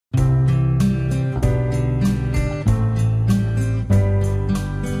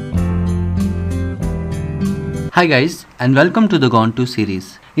Hi guys, and welcome to the Gone To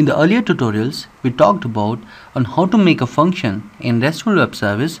series. In the earlier tutorials, we talked about on how to make a function in RESTful Web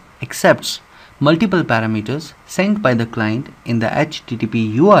Service accepts multiple parameters sent by the client in the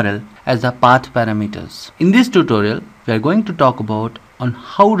HTTP URL as the path parameters. In this tutorial, we are going to talk about on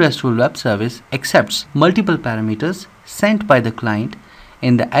how RESTful Web Service accepts multiple parameters sent by the client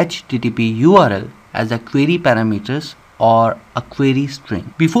in the HTTP URL as the query parameters or a query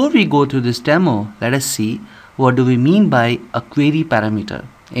string. Before we go through this demo, let us see what do we mean by a query parameter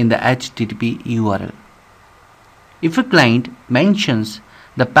in the HTTP URL. If a client mentions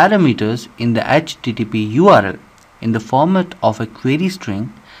the parameters in the HTTP URL in the format of a query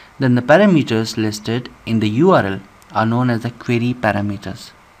string, then the parameters listed in the URL are known as the query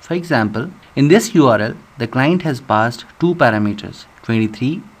parameters. For example, in this URL, the client has passed two parameters,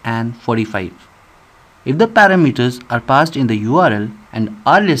 23 and 45. If the parameters are passed in the URL and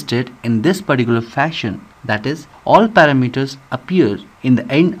are listed in this particular fashion, that is, all parameters appear in the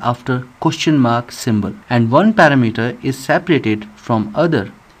end after question mark symbol and one parameter is separated from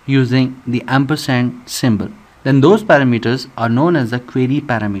other using the ampersand symbol, then those parameters are known as the query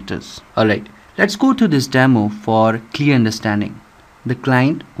parameters. Alright, let's go to this demo for clear understanding. The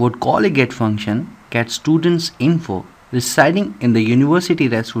client would call a get function, get students info, residing in the University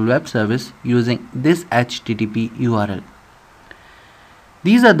RESTful Web Service using this HTTP URL.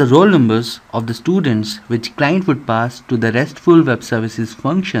 These are the roll numbers of the students which client would pass to the RESTful Web Services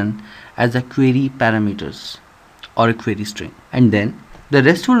function as a query parameters or a query string. And then the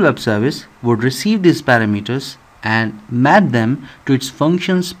RESTful Web Service would receive these parameters and map them to its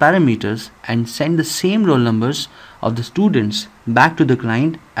function's parameters and send the same roll numbers of the students back to the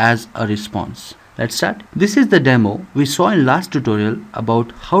client as a response. Let's start. This is the demo we saw in last tutorial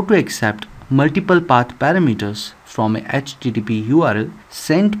about how to accept multiple path parameters from a HTTP URL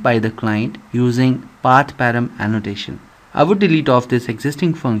sent by the client using path-param annotation. I would delete off this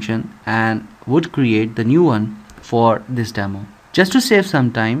existing function and would create the new one for this demo. Just to save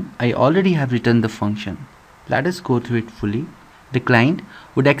some time, I already have written the function. Let us go through it fully. The client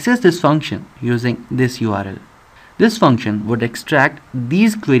would access this function using this URL. This function would extract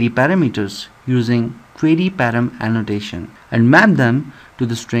these query parameters using QueryParam annotation and map them to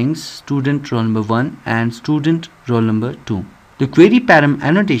the strings student roll number 1 and student roll number 2. The QueryParam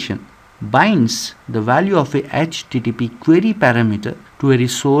annotation binds the value of a HTTP query parameter to a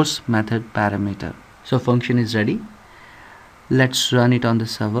resource method parameter. So function is ready. Let's run it on the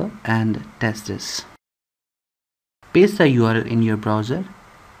server and test this. Paste the URL in your browser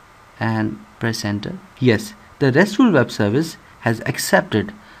and press enter. Yes, the RESTful Web Service has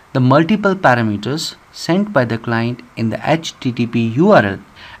accepted the multiple parameters sent by the client in the HTTP URL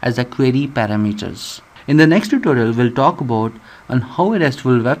as the query parameters. In the next tutorial, we'll talk about on how a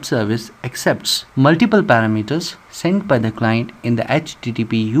RESTful Web Service accepts multiple parameters sent by the client in the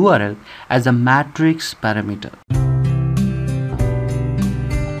HTTP URL as a matrix parameter.